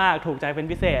Mazda มากๆถูกใจเป็น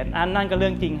พิเศษนั่นก็เรื่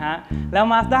องจริงฮะแล้ว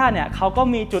Mazda เนี่ยเขาก็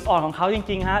มีจุดอ่อนของเขาจ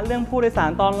ริงๆฮะเรื่องผู้โดยสา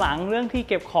รตอนหลังเรื่องที่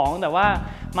เก็บของแต่ว่า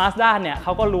Mazda เนี่ยเข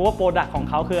าก็รู้ว่าโปรดักต์ของ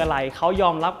เขาคืออะไรเขายอ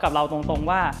มรับกับเราตรงๆ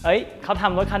ว่าเขาท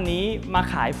ำรถคันนี้มา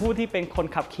ขายผู้ที่เป็นคน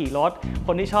ขับขี่รถค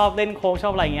นที่ชอบเล่นโค้งชอ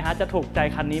บอะไรอย่างเงี้ยฮะจะถูกใจ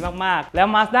คันนี้มากๆแล้ว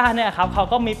Mazda เนี่ยครับเขา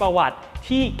ก็มีประวัติ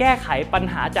ที่แก้ไขปัญ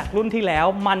หาจากรุ่นที่แล้ว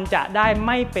มันจะได้ไ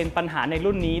ม่เป็นปัญหาใน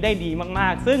รุ่นนี้ได้ดีมา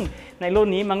กๆซึ่งในรุ่น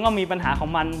นี้มันก็มีปัญหาของ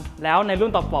มันแล้วในรุ่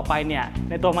นต่อไปเนี่ย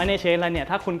ในตัว Minor Change อะไรเนี่ย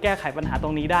ถ้าคุณแก้ไขปัญหาตร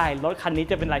งนี้ได้รถคันนี้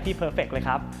จะเป็นอะไรที่เพอร์เฟกต์เลยค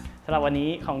รับสำหรับวันนี้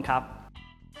ขอบคุณครับ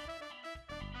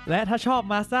และถ้าชอบ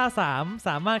Mazda 3 ส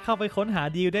ามารถเข้าไปค้นหา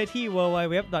ดีลได้ที่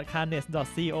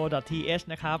www.carnest.co.th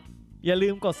นะครับอย่าลื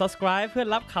มกด subscribe เพื่อ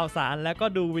รับข่าวสารและก็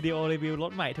ดูวิดีโอรีวิวร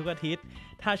ถใหม่ทุกอาทิตย์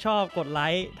ถ้าชอบกดไล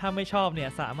ค์ถ้าไม่ชอบเนี่ย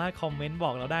สามารถคอมเมนต์บ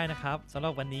อกเราได้นะครับสำหรั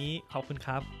บวันนี้ขอบคุณค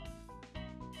รับ